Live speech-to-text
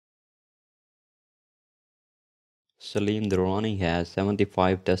Salim Durrani has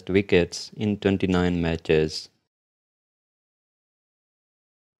 75 Test wickets in 29 matches.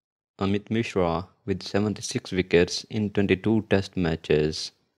 Amit Mishra with 76 wickets in 22 Test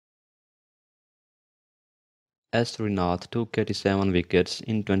matches. S. Srinath took 87 wickets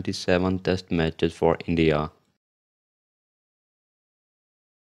in 27 Test matches for India.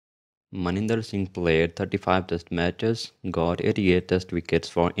 Maninder Singh played 35 Test matches, got 88 Test wickets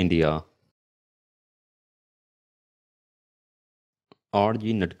for India.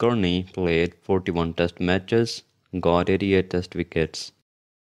 R.G. Nadkarni played 41 Test matches, got 88 Test wickets.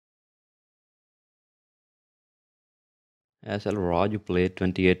 S.L. Raju played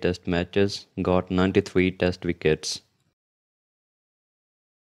 28 Test matches, got 93 Test wickets.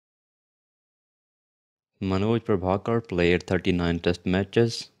 Manoj Prabhakar played 39 Test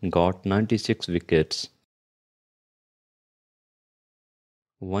matches, got 96 wickets.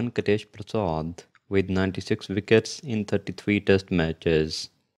 Venkatesh Prasad with 96 wickets in 33 Test matches.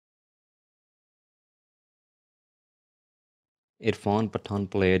 Irfan Pathan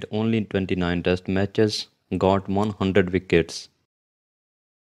played only 29 Test matches, got 100 wickets.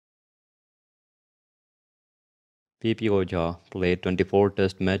 P.P. Ojha played 24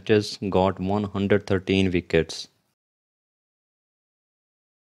 Test matches, got 113 wickets.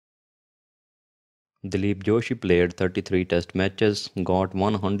 Dilip Joshi played 33 Test matches, got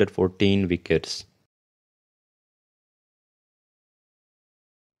 114 wickets.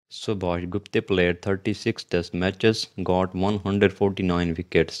 Subhash Gupta played 36 Test matches, got 149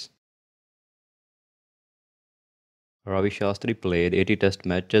 wickets. Ravi Shastri played 80 Test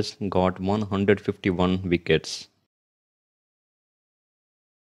matches, got 151 wickets.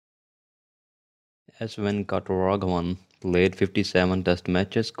 S. Venkataraghavan played 57 Test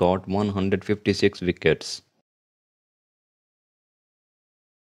matches, got 156 wickets.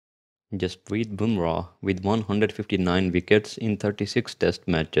 Jasprit Bumrah with 159 wickets in 36 Test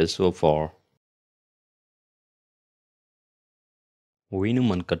matches so far. Vinu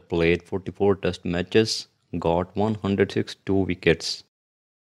Mankat played 44 Test matches, got 162 wickets.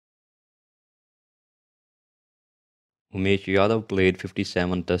 Umesh Yadav played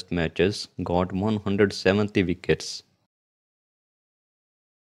 57 Test matches, got 170 wickets.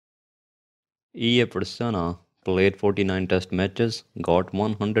 E. A. Prasanna played 49 Test matches, got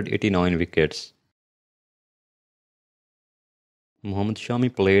 189 wickets. Mohammad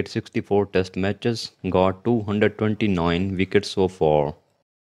Shami played 64 Test matches, got 229 wickets so far.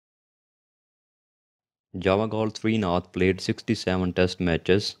 Javagal Srinath played 67 Test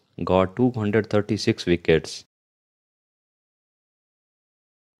matches, got 236 wickets.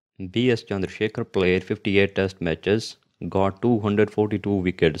 B. S. Chandrasekhar played 58 Test matches, got 242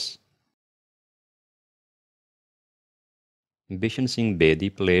 wickets. Bishan Singh Bedi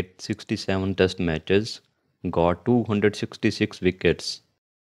played 67 Test matches, got 266 wickets.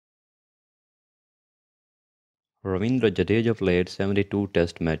 Ravindra Jadeja played 72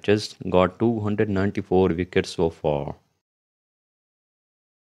 Test matches, got 294 wickets so far.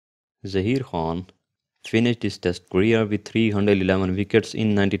 Zaheer Khan finished his Test career with 311 wickets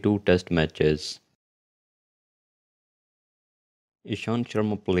in 92 Test matches. Ishant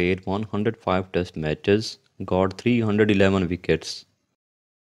Sharma played 105 Test matches, got 311 wickets.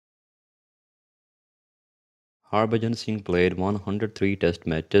 Harbhajan Singh played 103 Test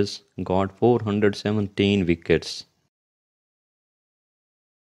matches, got 417 wickets.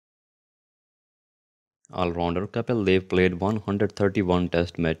 All-rounder Kapil Dev played 131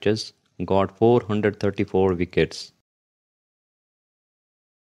 Test matches, got 434 wickets.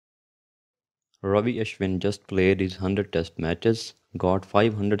 Ravi Ashwin just played his 100 Test matches, got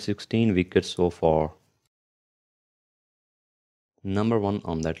 516 wickets so far. Number 1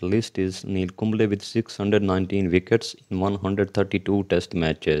 on that list is Neil Kumble with 619 wickets in 132 Test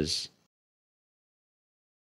matches.